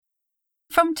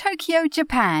from Tokyo,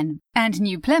 Japan, and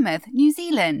New Plymouth, New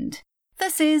Zealand.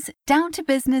 This is Down to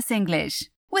Business English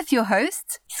with your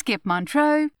hosts, Skip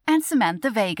Montreux and Samantha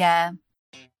Vega.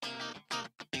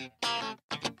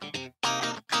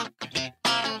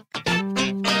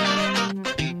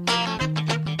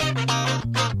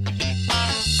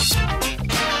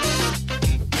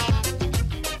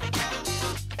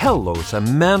 Hello,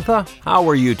 Samantha. How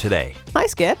are you today? Hi,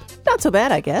 Skip. Not so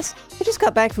bad, I guess. I just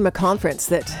got back from a conference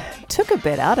that took a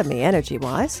bit out of me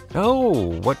energy-wise.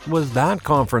 Oh, what was that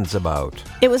conference about?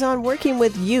 It was on working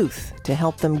with youth to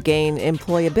help them gain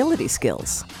employability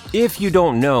skills. If you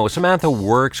don't know, Samantha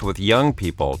works with young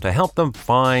people to help them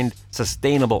find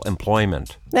sustainable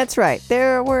employment. That's right.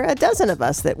 There were a dozen of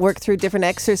us that worked through different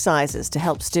exercises to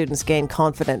help students gain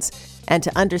confidence and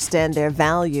to understand their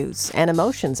values and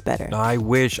emotions better. I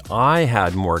wish I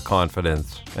had more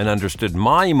confidence and understood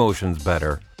my emotions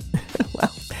better.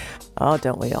 Well, oh,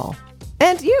 don't we all?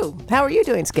 And you, how are you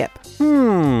doing, Skip?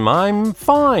 I'm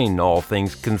fine, all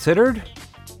things considered.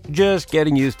 Just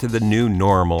getting used to the new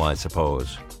normal, I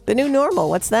suppose. The new normal,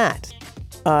 what's that?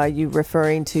 Are you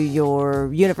referring to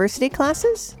your university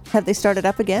classes? Have they started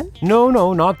up again? No,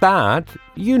 not that.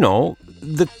 You know,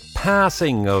 the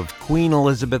passing of Queen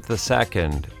Elizabeth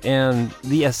II and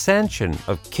the ascension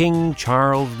of King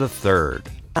Charles III.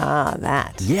 Ah,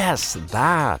 that. Yes,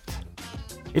 that.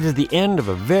 It is the end of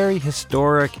a very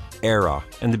historic era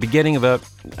and the beginning of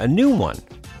a new one.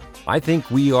 I think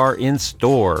we are in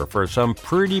store for some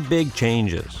pretty big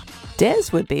changes. Des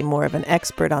would be more of an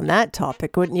expert on that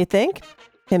topic, wouldn't you think?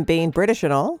 Him being British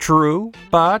and all. True,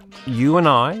 but you and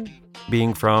I,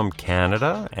 being from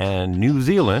Canada and New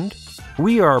Zealand,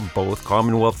 we are both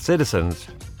Commonwealth citizens,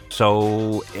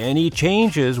 so any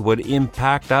changes would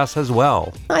impact us as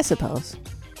well. I suppose.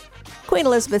 Queen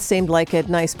Elizabeth seemed like a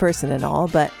nice person and all,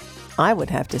 but I would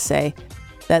have to say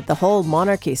that the whole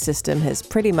monarchy system has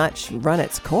pretty much run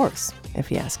its course, if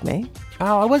you ask me.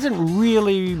 I wasn't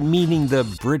really meaning the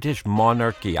British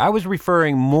monarchy. I was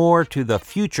referring more to the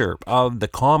future of the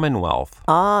Commonwealth.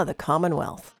 Ah, the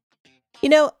Commonwealth. You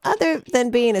know, other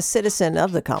than being a citizen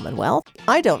of the Commonwealth,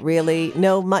 I don't really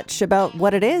know much about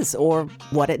what it is or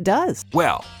what it does.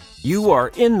 Well, you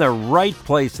are in the right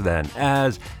place then,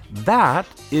 as that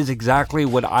is exactly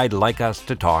what I'd like us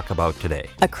to talk about today.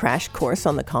 A crash course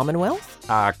on the Commonwealth?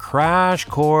 A crash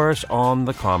course on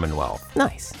the Commonwealth.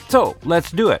 Nice. So,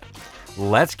 let's do it.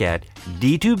 Let's get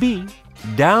D2B,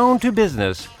 down to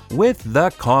business with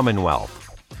the Commonwealth.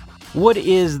 What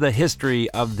is the history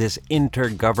of this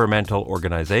intergovernmental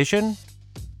organization?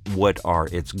 What are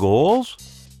its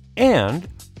goals? And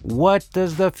what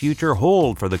does the future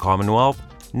hold for the Commonwealth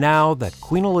now that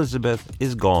Queen Elizabeth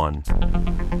is gone?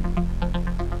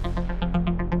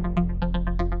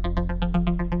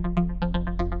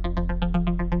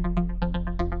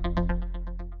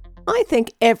 I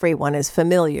think everyone is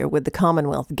familiar with the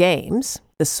Commonwealth Games,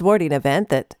 the sporting event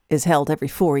that is held every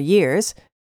 4 years.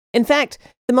 In fact,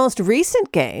 the most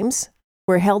recent games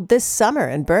were held this summer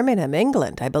in Birmingham,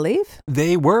 England, I believe.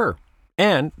 They were.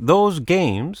 And those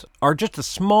games are just a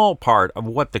small part of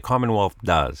what the Commonwealth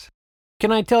does.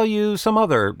 Can I tell you some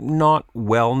other not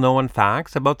well-known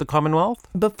facts about the Commonwealth?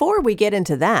 Before we get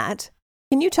into that,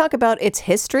 can you talk about its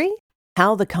history?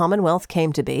 How the Commonwealth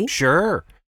came to be? Sure.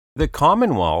 The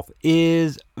Commonwealth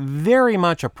is very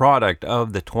much a product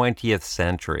of the 20th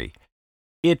century.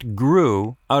 It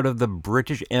grew out of the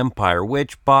British Empire,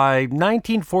 which by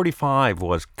 1945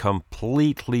 was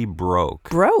completely broke.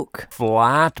 Broke?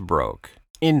 Flat broke.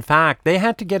 In fact, they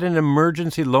had to get an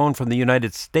emergency loan from the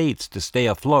United States to stay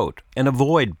afloat and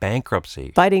avoid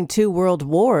bankruptcy. Fighting 2 world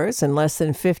wars in less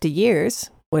than 50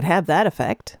 years would have that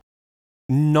effect.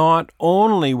 Not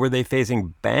only were they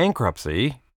facing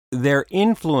bankruptcy, their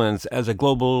influence as a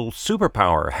global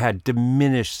superpower had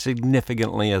diminished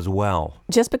significantly as well.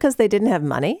 Just because they didn't have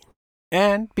money?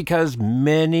 And because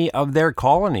many of their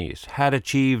colonies had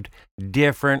achieved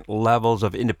different levels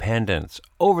of independence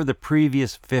over the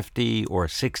previous 50 or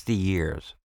 60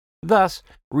 years, thus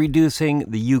reducing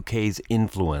the UK's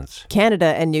influence.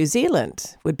 Canada and New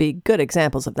Zealand would be good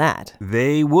examples of that.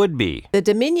 They would be. The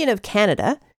Dominion of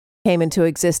Canada came into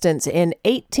existence in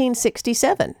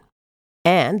 1867.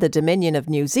 And the Dominion of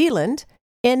New Zealand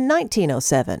in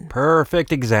 1907.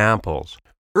 Perfect examples.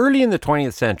 Early in the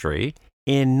 20th century,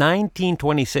 in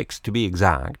 1926 to be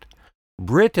exact,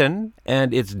 Britain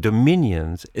and its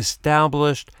dominions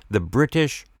established the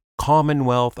British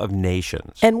Commonwealth of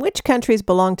Nations. And which countries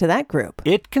belong to that group?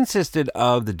 It consisted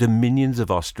of the dominions of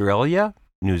Australia,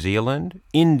 New Zealand,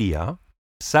 India,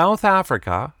 South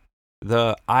Africa,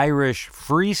 the Irish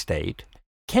Free State,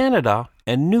 Canada,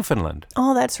 and Newfoundland.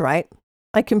 Oh, that's right.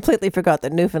 I completely forgot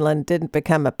that Newfoundland didn't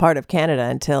become a part of Canada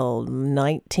until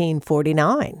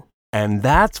 1949. And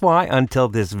that's why, until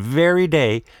this very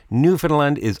day,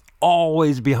 Newfoundland is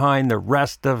always behind the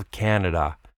rest of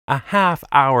Canada. A half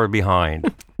hour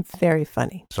behind. Very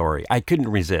funny. Sorry, I couldn't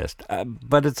resist.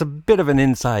 But it's a bit of an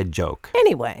inside joke.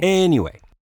 Anyway,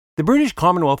 the British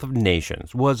Commonwealth of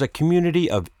Nations was a community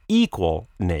of equal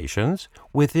nations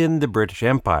within the British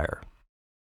Empire.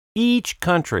 Each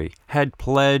country had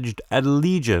pledged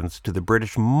allegiance to the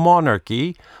British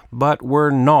monarchy, but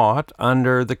were not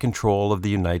under the control of the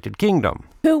United Kingdom.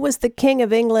 Who was the King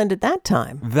of England at that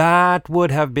time? That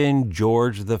would have been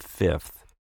George V,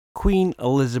 Queen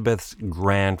Elizabeth's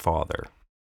grandfather.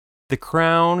 The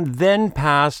crown then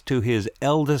passed to his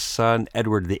eldest son,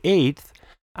 Edward VIII,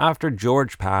 after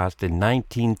George passed in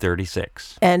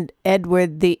 1936. And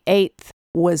Edward VIII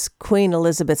was Queen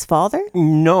Elizabeth's father?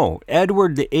 No,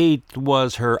 Edward VIII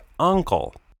was her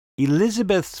uncle.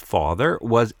 Elizabeth's father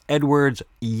was Edward's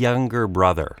younger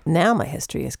brother. Now my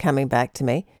history is coming back to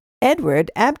me.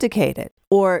 Edward abdicated,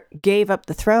 or gave up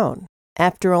the throne,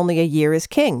 after only a year as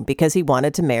king because he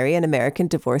wanted to marry an American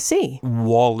divorcee.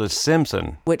 Wallis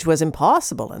Simpson. Which was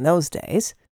impossible in those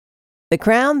days. The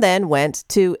crown then went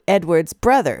to Edward's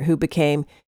brother, who became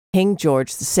King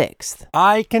George VI.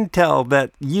 I can tell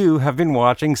that you have been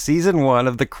watching season 1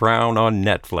 of The Crown on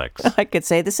Netflix. I could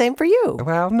say the same for you.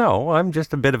 Well, no, I'm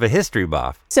just a bit of a history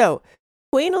buff. So,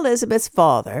 Queen Elizabeth's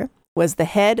father was the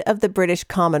head of the British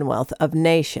Commonwealth of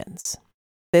Nations,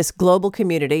 this global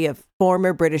community of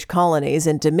former British colonies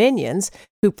and dominions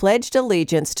who pledged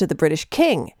allegiance to the British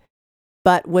king,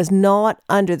 but was not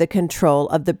under the control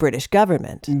of the British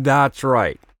government. That's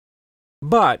right.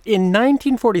 But in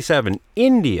 1947,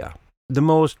 India, the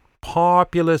most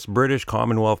populous British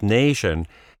Commonwealth nation,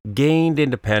 gained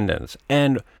independence,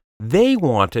 and they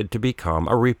wanted to become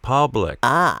a republic.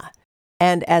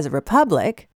 And as a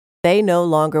republic, they no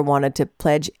longer wanted to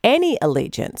pledge any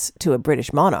allegiance to a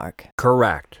British monarch.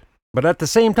 Correct. But at the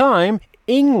same time,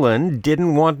 England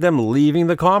didn't want them leaving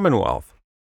the Commonwealth.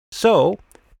 So,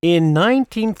 in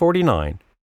 1949,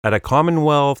 at a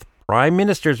Commonwealth Prime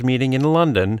Minister's meeting in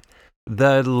London,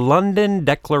 the London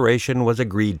Declaration was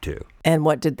agreed to. And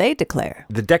what did they declare?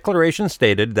 The declaration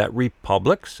stated that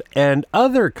republics and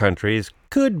other countries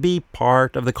could be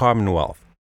part of the Commonwealth.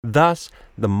 Thus,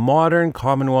 the modern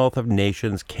Commonwealth of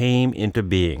Nations came into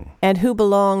being. And who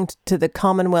belonged to the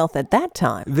Commonwealth at that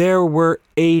time? There were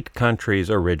 8 countries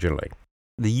originally.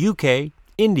 The UK,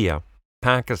 India,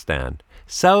 Pakistan,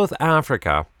 South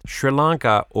Africa, Sri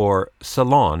Lanka, or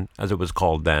Ceylon, as it was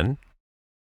called then,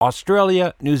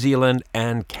 Australia, New Zealand,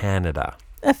 and Canada.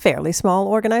 A fairly small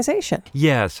organization.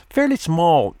 Yes, fairly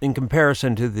small in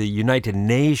comparison to the United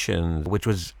Nations, which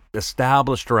was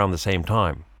established around the same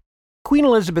time. Queen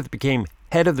Elizabeth became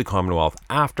head of the Commonwealth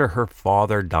after her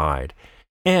father died,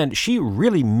 and she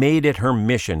really made it her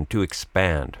mission to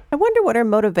expand. I wonder what her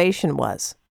motivation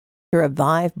was. To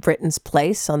revive Britain's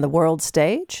place on the world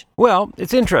stage? Well,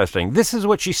 it's interesting. This is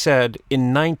what she said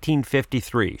in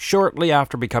 1953, shortly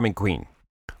after becoming queen.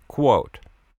 Quote,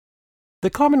 "The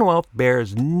Commonwealth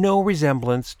bears no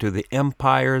resemblance to the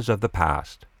empires of the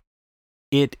past.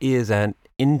 It is an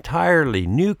entirely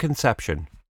new conception,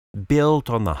 built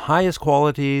on the highest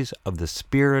qualities of the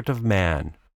spirit of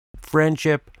man,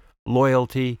 friendship,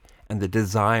 loyalty, and the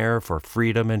desire for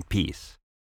freedom and peace.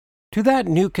 To that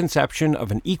new conception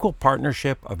of an equal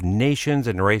partnership of nations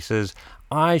and races,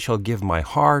 I shall give my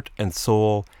heart and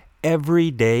soul every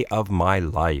day of my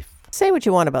life." Say what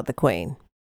you want about the Queen.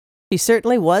 She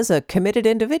certainly was a committed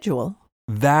individual.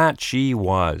 That she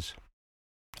was.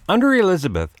 Under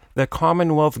Elizabeth, the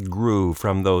Commonwealth grew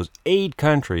from those 8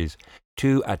 countries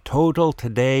to a total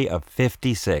today of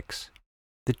 56.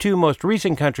 The 2 most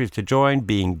recent countries to join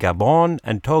being Gabon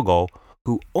and Togo,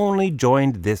 who only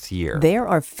joined this year. There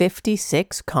are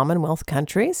 56 Commonwealth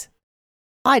countries?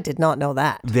 I did not know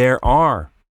that. There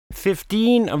are.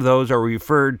 15 of those are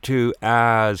referred to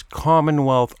as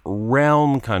Commonwealth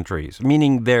realm countries,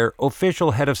 meaning their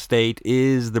official head of state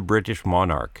is the British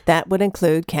monarch. That would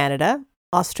include Canada,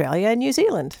 Australia, and New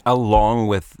Zealand. Along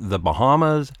with the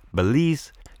Bahamas,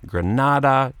 Belize,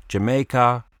 Grenada,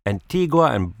 Jamaica,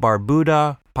 Antigua and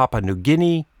Barbuda, Papua New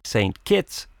Guinea, St.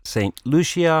 Kitts, St.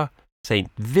 Lucia, St.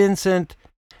 Vincent,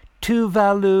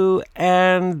 Tuvalu,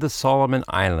 and the Solomon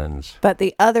Islands. But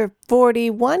the other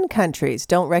 41 countries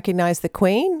don't recognize the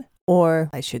Queen,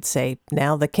 or I should say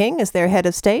now the King, as their head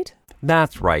of state?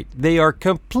 That's right. They are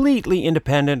completely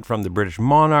independent from the British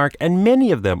monarch, and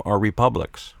many of them are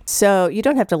republics. So you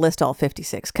don't have to list all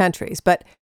 56 countries, but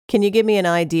can you give me an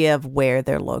idea of where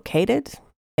they're located?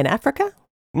 In Africa?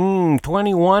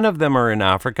 21 of them are in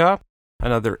Africa.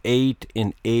 another 8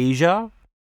 in Asia,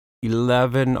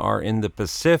 11 are in the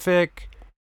Pacific,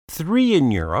 3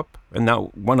 in Europe, and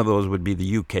now one of those would be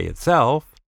the UK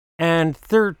itself, and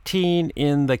 13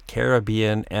 in the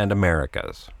Caribbean and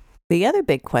Americas. The other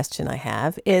big question I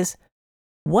have is,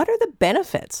 what are the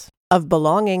benefits of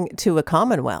belonging to a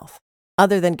Commonwealth,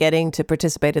 other than getting to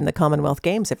participate in the Commonwealth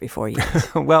Games every 4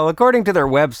 years? Well, according to their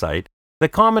website, the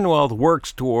Commonwealth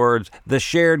works towards the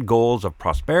shared goals of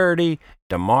prosperity,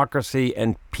 democracy,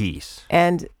 and peace.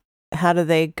 And how do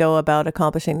they go about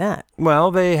accomplishing that?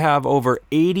 Well, they have over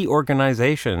 80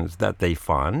 organizations that they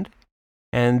fund,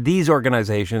 and these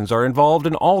organizations are involved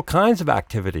in all kinds of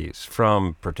activities,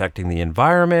 from protecting the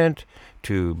environment,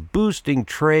 to boosting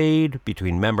trade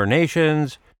between member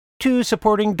nations, to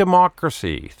supporting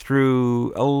democracy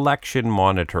through election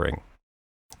monitoring.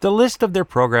 The list of their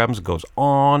programs goes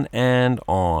on and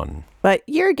on. But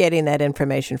you're getting that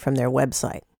information from their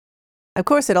website. Of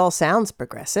course, it all sounds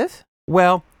progressive.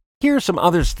 Well, here's some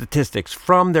other statistics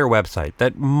from their website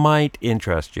that might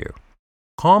interest you.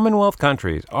 Commonwealth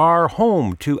countries are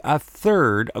home to a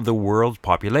third of the world's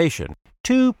population,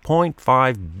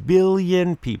 2.5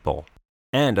 billion people.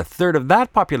 And a third of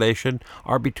that population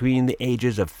are between the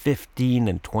ages of 15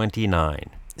 and 29.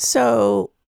 So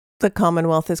the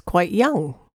Commonwealth is quite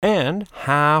young. And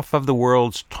half of the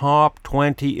world's top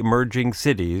 20 emerging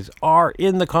cities are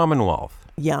in the Commonwealth.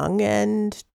 Young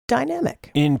and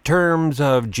dynamic. In terms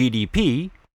of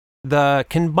GDP, the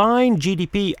combined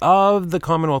GDP of the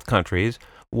Commonwealth countries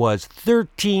was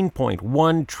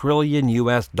 $13.1 trillion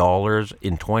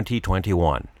in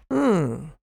 2021.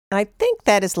 I think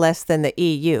that is less than the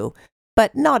EU,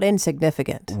 but not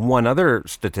insignificant. One other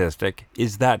statistic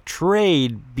is that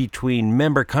trade between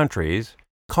member countries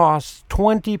costs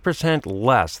 20%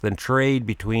 less than trade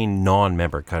between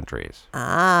non-member countries.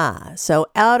 So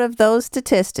out of those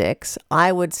statistics,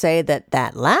 I would say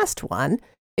that last one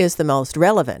is the most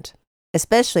relevant,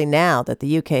 especially now that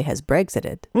the UK has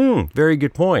Brexited. Very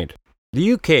good point.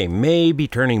 The UK may be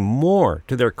turning more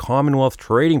to their Commonwealth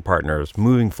trading partners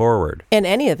moving forward. In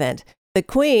any event, the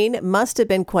Queen must have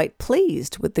been quite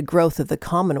pleased with the growth of the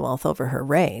Commonwealth over her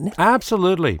reign.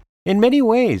 Absolutely. In many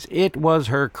ways, it was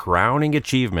her crowning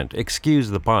achievement. Excuse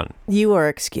the pun. You are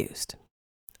excused.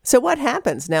 So what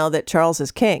happens now that Charles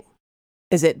is king?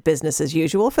 Is it business as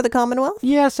usual for the Commonwealth?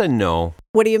 Yes and no.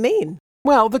 What do you mean?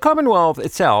 Well, the Commonwealth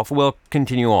itself will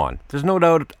continue on. There's no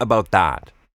doubt about that.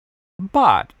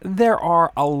 But there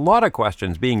are a lot of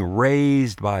questions being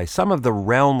raised by some of the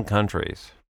realm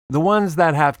countries, the ones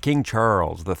that have King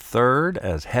Charles III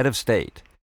as head of state,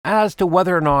 as to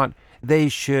whether or not they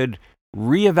should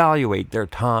reevaluate their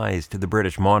ties to the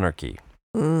British monarchy.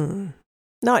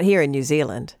 Not here in New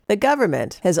Zealand. The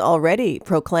government has already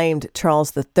proclaimed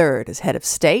Charles III as head of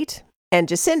state, and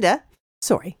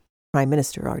Prime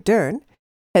Minister Ardern,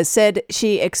 has said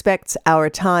she expects our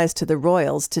ties to the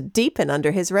royals to deepen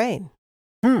under his reign.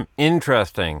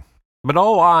 Interesting. But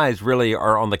all eyes really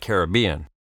are on the Caribbean.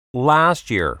 Last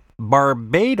year,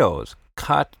 Barbados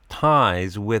cut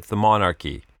ties with the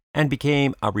monarchy and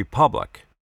became a republic.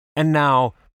 And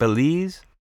now Belize,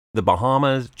 the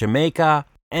Bahamas, Jamaica,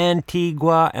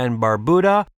 Antigua, and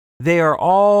Barbuda, they are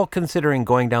all considering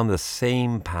going down the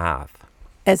same path.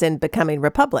 As in becoming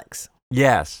republics.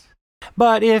 Yes.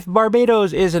 But if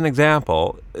Barbados is an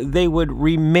example, they would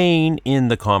remain in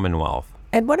the Commonwealth.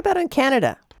 And what about in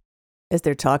Canada? Is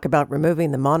there talk about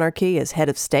removing the monarchy as head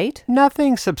of state?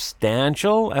 Nothing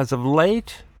substantial as of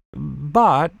late,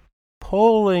 but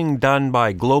polling done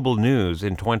by Global News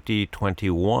in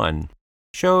 2021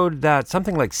 showed that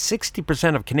something like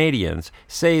 60% of Canadians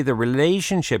say the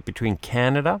relationship between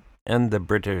Canada and the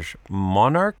British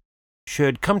monarch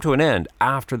should come to an end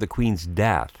after the Queen's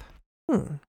death.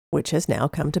 Which has now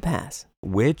come to pass.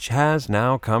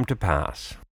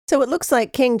 So it looks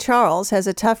like King Charles has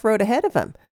a tough road ahead of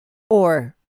him.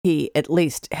 Or he at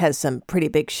least has some pretty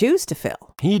big shoes to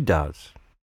fill. He does.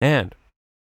 And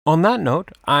on that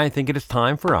note, I think it is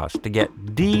time for us to get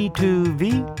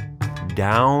D2V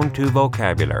down to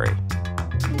vocabulary.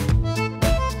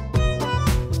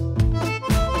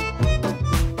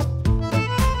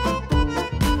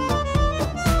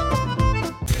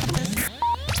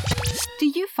 Do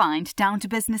you find Down to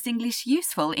Business English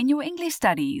useful in your English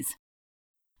studies?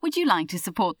 Would you like to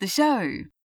support the show?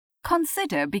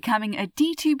 Consider becoming a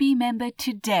D2B member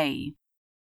today.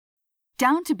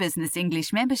 Down to Business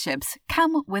English memberships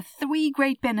come with 3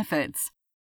 great benefits.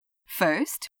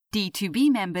 First, D2B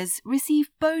members receive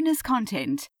bonus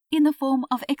content in the form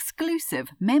of exclusive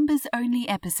members-only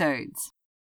episodes.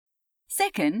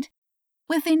 Second,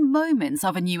 Within moments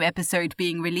of a new episode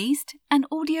being released, an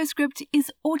audio script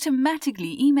is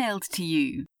automatically emailed to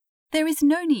you. There is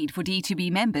no need for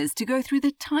D2B members to go through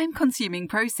the time-consuming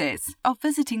process of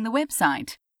visiting the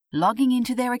website, logging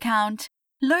into their account,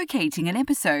 locating an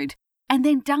episode, and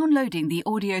then downloading the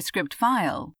audio script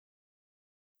file.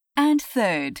 And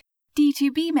third,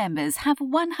 D2B members have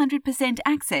 100%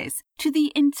 access to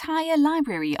the entire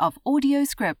library of audio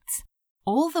scripts,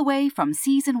 all the way from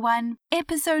Season 1,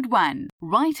 Episode 1,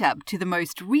 right up to the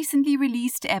most recently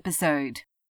released episode.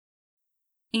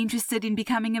 Interested in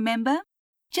becoming a member?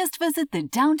 Just visit the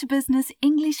Down to Business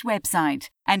English website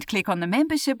and click on the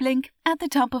membership link at the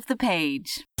top of the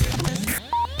page.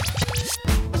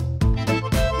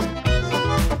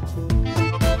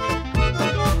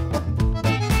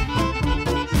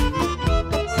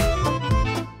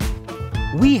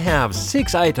 We have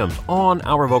 6 items on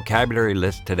our vocabulary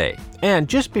list today. And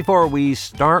just before we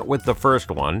start with the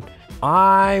first one,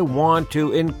 I want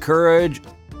to encourage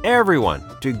everyone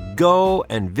to go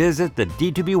and visit the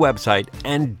D2B website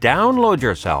and download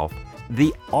yourself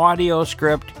the audio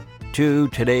script to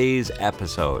today's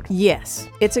episode. Yes,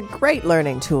 it's a great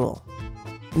learning tool.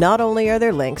 Not only are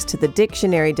there links to the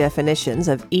dictionary definitions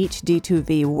of each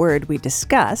D2V word we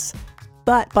discuss,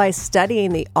 but by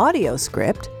studying the audio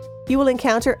script, you will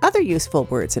encounter other useful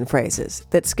words and phrases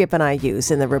that Skip and I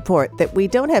use in the report that we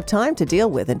don't have time to deal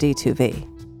with in D2V.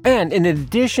 And in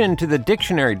addition to the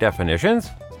dictionary definitions,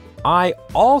 I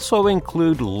also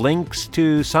include links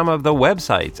to some of the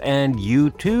websites and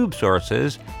YouTube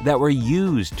sources that were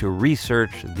used to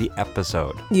research the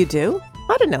episode. You do?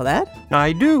 I didn't know that.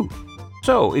 I do.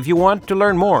 So if you want to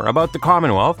learn more about the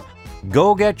Commonwealth,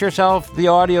 go get yourself the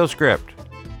audio script.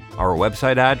 Our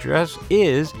website address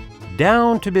is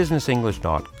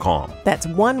downtobusinessenglish.com. That's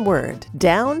one word,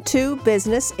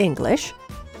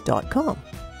 downtobusinessenglish.com.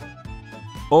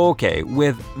 Okay,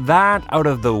 with that out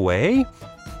of the way,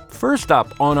 first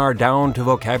up on our Down to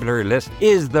vocabulary list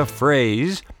is the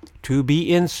phrase, to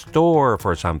be in store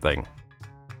for something.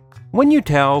 When you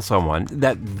tell someone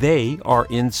that they are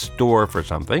in store for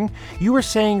something, you are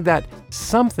saying that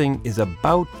something is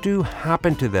about to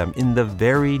happen to them in the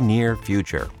very near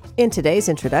future. In today's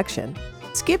introduction,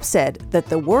 Skip said that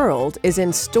the world is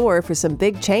in store for some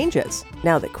big changes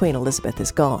now that Queen Elizabeth is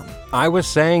gone. I was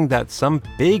saying that some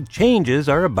big changes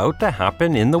are about to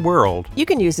happen in the world. You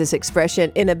can use this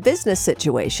expression in a business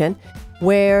situation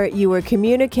where you are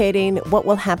communicating what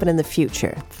will happen in the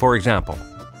future. For example,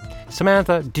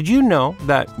 Samantha, did you know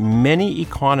that many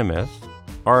economists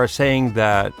are saying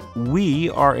that we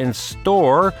are in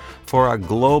store for a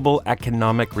global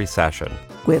economic recession?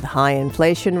 With high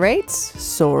inflation rates,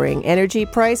 soaring energy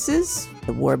prices,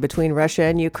 the war between Russia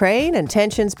and Ukraine, and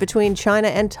tensions between China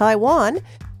and Taiwan,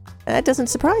 that doesn't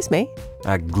surprise me.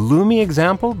 A gloomy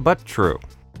example, but true.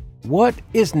 What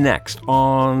is next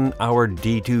on our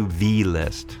D2V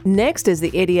list? Next is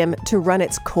the idiom to run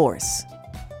its course.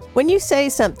 When you say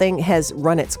something has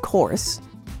run its course,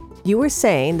 you are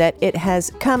saying that it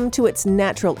has come to its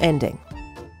natural ending.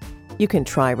 You can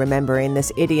try remembering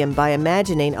this idiom by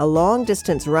imagining a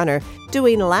long-distance runner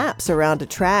doing laps around a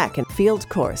track and field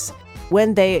course.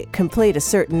 When they complete a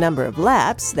certain number of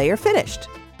laps, they are finished.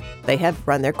 They have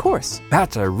run their course.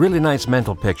 That's a really nice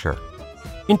mental picture.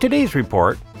 In today's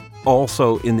report,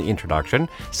 also in the introduction,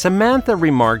 Samantha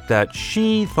remarked that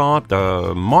she thought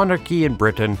the monarchy in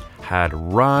Britain had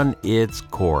run its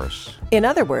course. In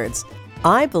other words,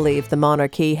 I believe the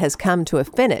monarchy has come to a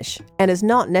finish and is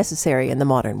not necessary in the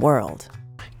modern world.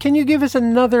 Can you give us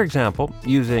another example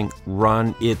using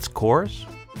run its course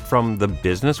from the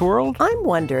business world? I'm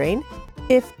wondering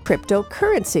if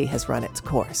cryptocurrency has run its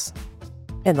course.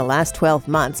 In the last 12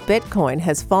 months, Bitcoin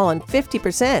has fallen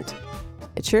 50%.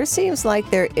 It sure seems like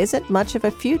there isn't much of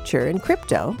a future in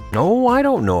crypto. No, I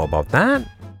don't know about that.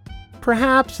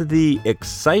 Perhaps the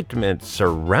excitement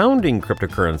surrounding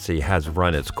cryptocurrency has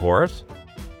run its course.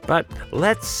 But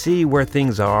let's see where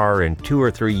things are in 2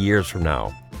 or 3 years from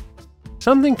now.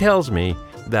 Something tells me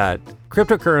that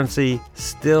cryptocurrency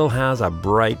still has a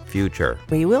bright future.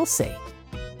 We will see.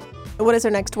 What is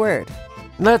our next word?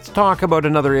 Let's talk about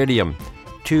another idiom,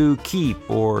 to keep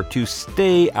or to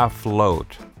stay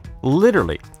afloat.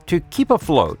 Literally, to keep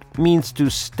afloat means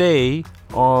to stay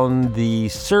on the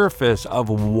surface of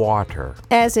water.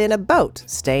 As in a boat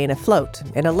staying afloat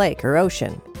in a lake or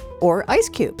ocean, or ice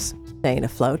cubes staying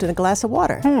afloat in a glass of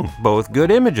water. Both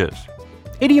good images.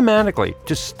 Idiomatically,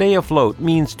 to stay afloat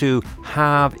means to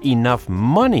have enough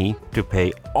money to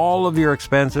pay all of your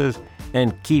expenses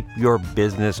and keep your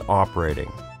business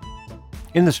operating.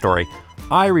 In the story,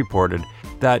 I reported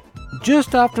that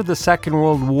just after the Second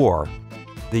World War,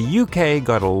 The UK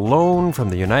got a loan from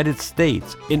the United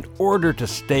States in order to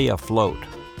stay afloat.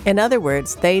 In other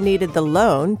words, they needed the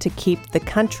loan to keep the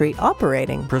country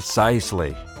operating.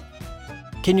 Precisely.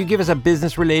 Can you give us a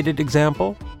business-related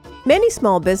example? Many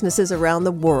small businesses around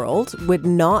the world would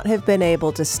not have been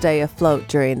able to stay afloat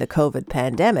during the COVID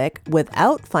pandemic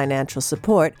without financial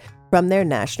support from their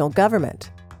national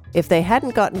government. If they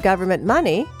hadn't gotten government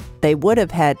money, they would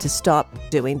have had to stop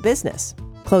doing business,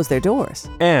 close their doors.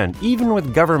 And even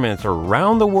with governments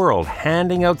around the world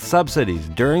handing out subsidies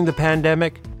during the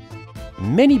pandemic,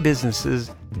 many businesses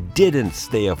didn't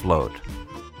stay afloat,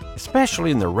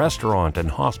 especially in the restaurant and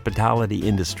hospitality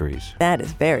industries. That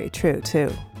is very true,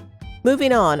 too.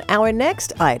 Moving on, our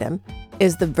next item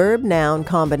is the verb-noun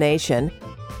combination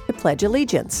to pledge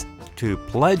allegiance. To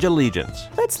pledge allegiance.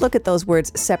 Let's look at those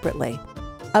words separately.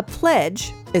 A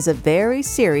pledge is a very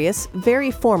serious,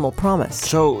 very formal promise.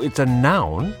 So it's a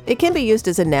noun? It can be used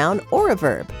as a noun or a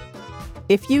verb.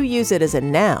 If you use it as a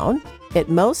noun, it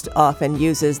most often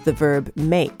uses the verb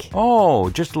make. Oh,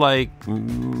 just like,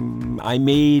 I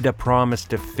made a promise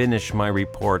to finish my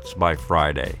reports by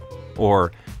Friday.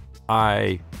 Or,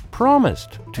 I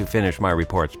promised to finish my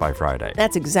reports by Friday.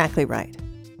 That's exactly right.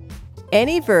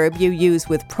 Any verb you use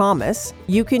with promise,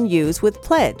 you can use with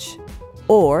pledge.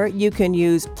 Or you can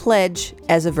use pledge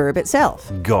as a verb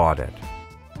itself. Got it.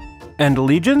 And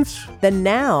allegiance? The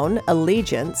noun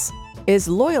allegiance is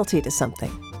loyalty to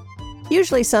something,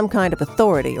 usually some kind of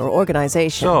authority or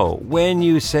organization. So, when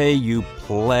you say you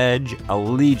pledge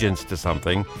allegiance to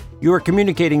something, you are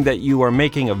communicating that you are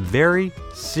making a very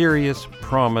serious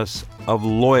promise of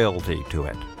loyalty to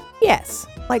it. Yes,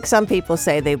 like some people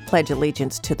say they pledge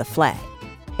allegiance to the flag.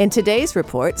 In today's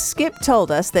report, Skip told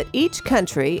us that each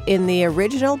country in the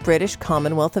original British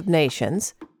Commonwealth of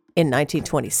Nations, in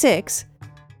 1926,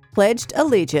 pledged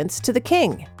allegiance to the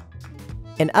king.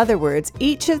 In other words,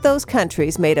 each of those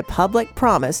countries made a public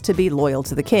promise to be loyal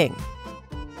to the king.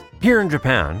 Here in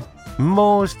Japan,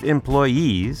 most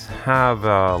employees have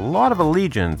a lot of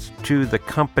allegiance to the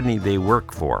company they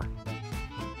work for.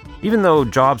 Even though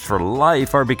jobs for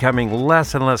life are becoming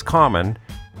less and less common,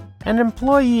 an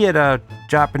employee at a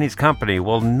Japanese company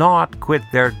will not quit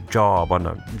their job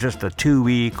on just a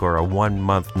 2-week or a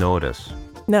 1-month notice.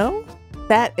 No?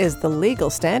 That is the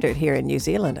legal standard here in New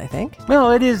Zealand, I think.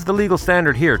 Well, it is the legal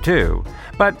standard here too,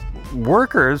 but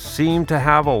workers seem to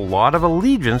have a lot of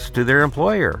allegiance to their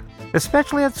employer,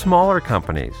 especially at smaller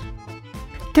companies.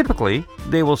 Typically,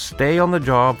 they will stay on the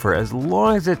job for as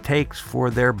long as it takes for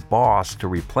their boss to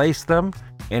replace them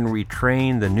and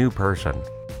retrain the new person.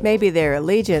 Maybe their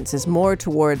allegiance is more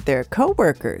toward their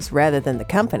co-workers rather than the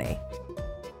company.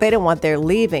 They don't want their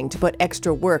leaving to put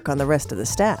extra work on the rest of the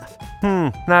staff.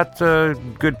 That's a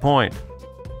good point.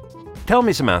 Tell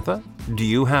me, Samantha, do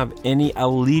you have any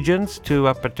allegiance to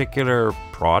a particular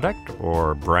product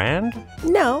or brand?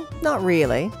 No, not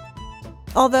really.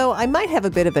 Although I might have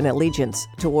a bit of an allegiance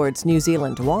towards New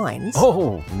Zealand wines.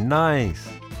 Oh, nice.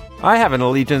 I have an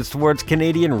allegiance towards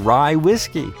Canadian rye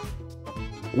whiskey.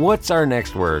 What's our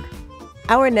next word?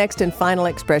 Our next and final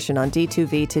expression on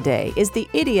D2V today is the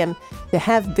idiom to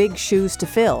have big shoes to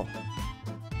fill.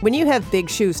 When you have big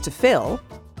shoes to fill,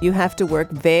 you have to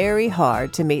work very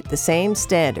hard to meet the same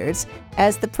standards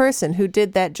as the person who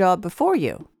did that job before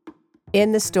you.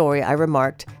 In the story, I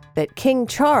remarked that King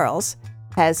Charles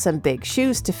has some big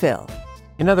shoes to fill.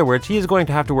 In other words, he is going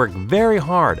to have to work very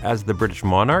hard as the British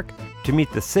monarch to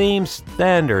meet the same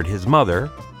standard his mother,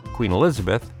 Queen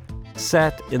Elizabeth,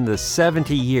 set in the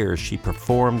 70 years she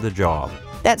performed the job.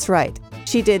 That's right.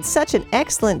 She did such an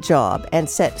excellent job and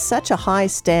set such a high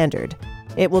standard,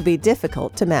 it will be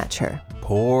difficult to match her.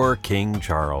 Poor King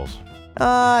Charles.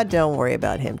 Don't worry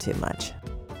about him too much.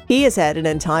 He has had an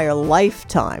entire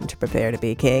lifetime to prepare to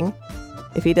be king.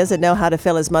 If he doesn't know how to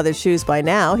fill his mother's shoes by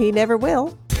now, he never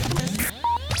will.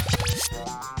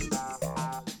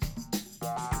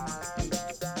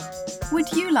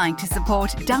 Would you like to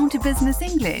support Down to Business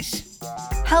English?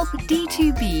 Help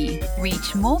D2B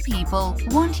reach more people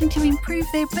wanting to improve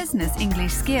their business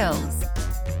English skills.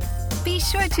 Be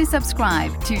sure to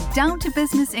subscribe to Down to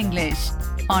Business English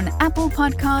on Apple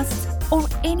Podcasts or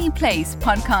any place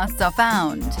podcasts are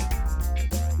found.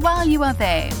 While you are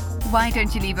there, why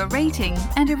don't you leave a rating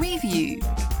and a review?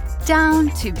 Down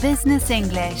to Business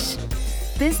English.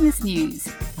 Business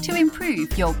news to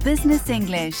improve your business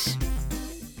English.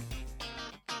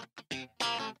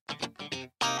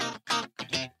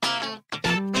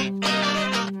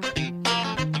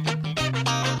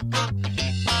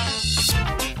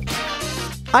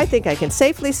 I think I can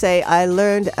safely say I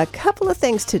learned a couple of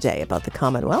things today about the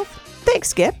Commonwealth. Thanks,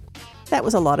 Skip. That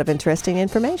was a lot of interesting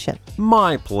information.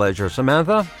 My pleasure,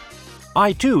 Samantha.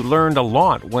 I too learned a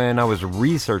lot when I was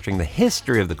researching the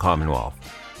history of the Commonwealth.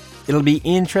 It'll be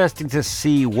interesting to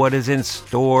see what is in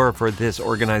store for this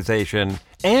organization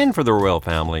and for the royal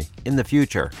family in the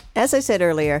future. As I said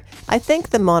earlier, I think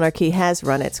the monarchy has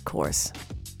run its course.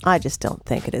 I just don't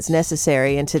think it is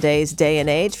necessary in today's day and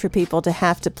age for people to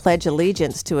have to pledge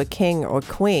allegiance to a king or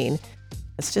queen.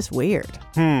 It's just weird.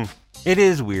 It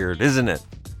is weird, isn't it?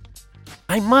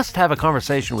 I must have a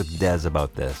conversation with Des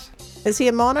about this. Is he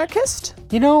a monarchist?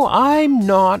 You know, I'm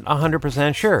not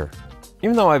 100% sure.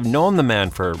 Even though I've known the man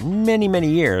for many, many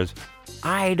years,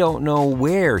 I don't know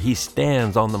where he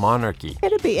stands on the monarchy.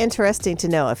 It'd be interesting to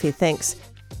know if he thinks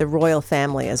the royal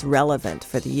family is relevant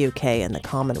for the UK and the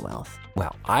Commonwealth.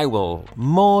 Well, I will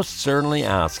most certainly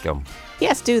ask him.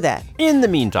 Yes, do that. In the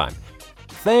meantime,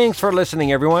 thanks for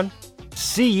listening, everyone.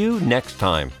 See you next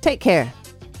time. Take care.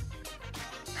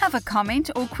 Have a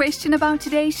comment or question about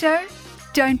today's show?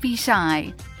 Don't be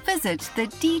shy. Visit the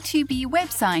D2B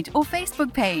website or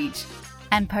Facebook page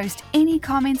and post any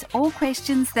comments or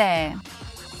questions there.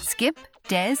 Skip,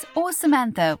 Des, or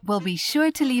Samantha will be sure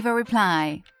to leave a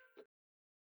reply.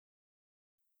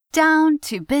 Down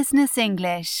to Business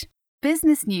English.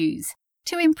 Business news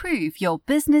to improve your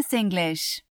business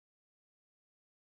English.